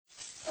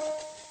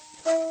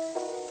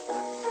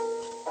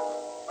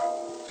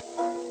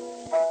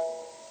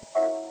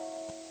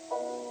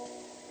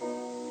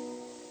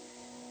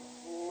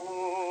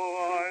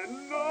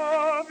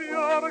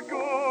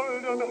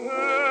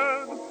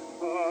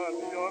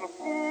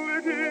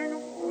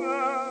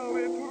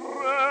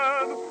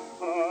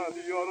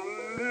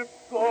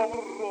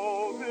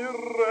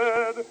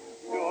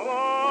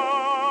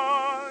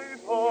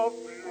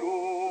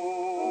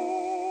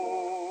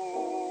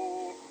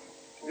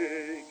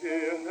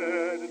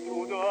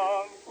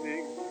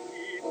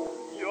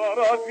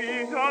a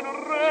vision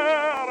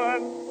rare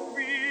and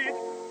sweet,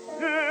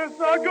 yes,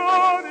 a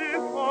God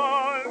is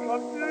all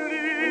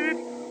complete,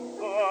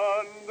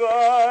 and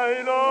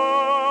I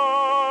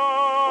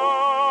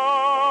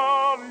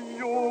love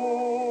you.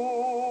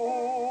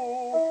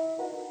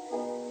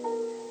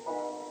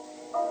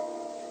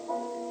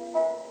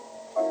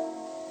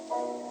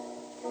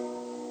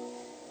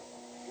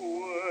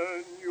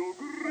 When you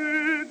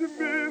greet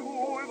me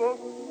with a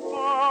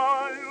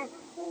smile,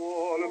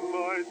 all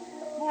my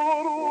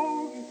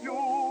sorrows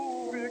you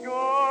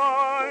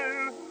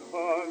beguile,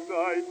 and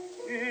I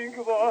think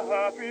the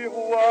happy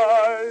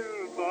while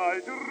my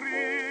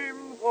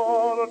dreams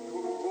are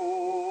true.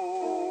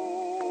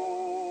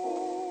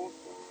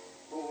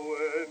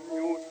 When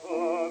you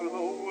turn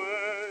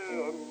away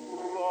and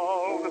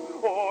frown,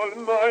 all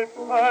my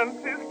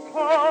fancies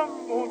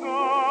tumble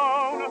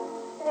down.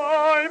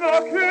 I'm a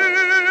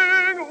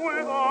king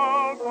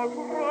without a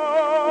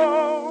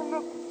crown,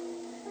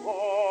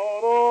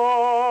 for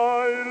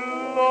I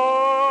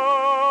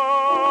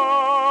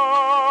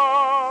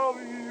love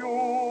you.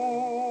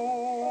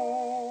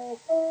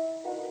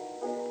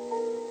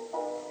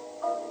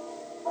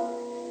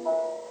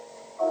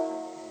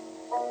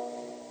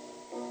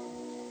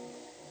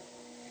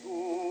 To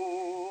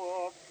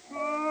a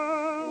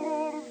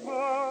fairer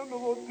than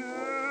the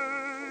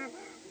day,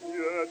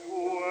 yet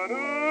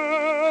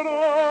whene'er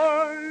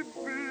I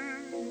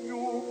bid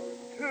you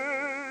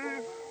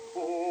stay,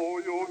 oh,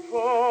 you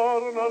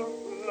turn and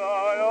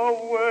fly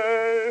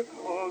away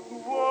as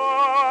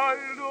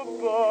wild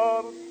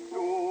birds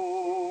do.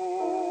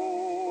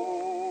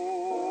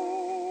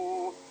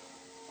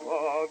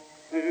 But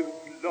since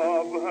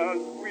love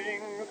has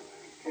wings,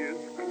 'tis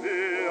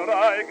clear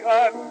I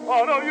can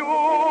follow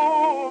you.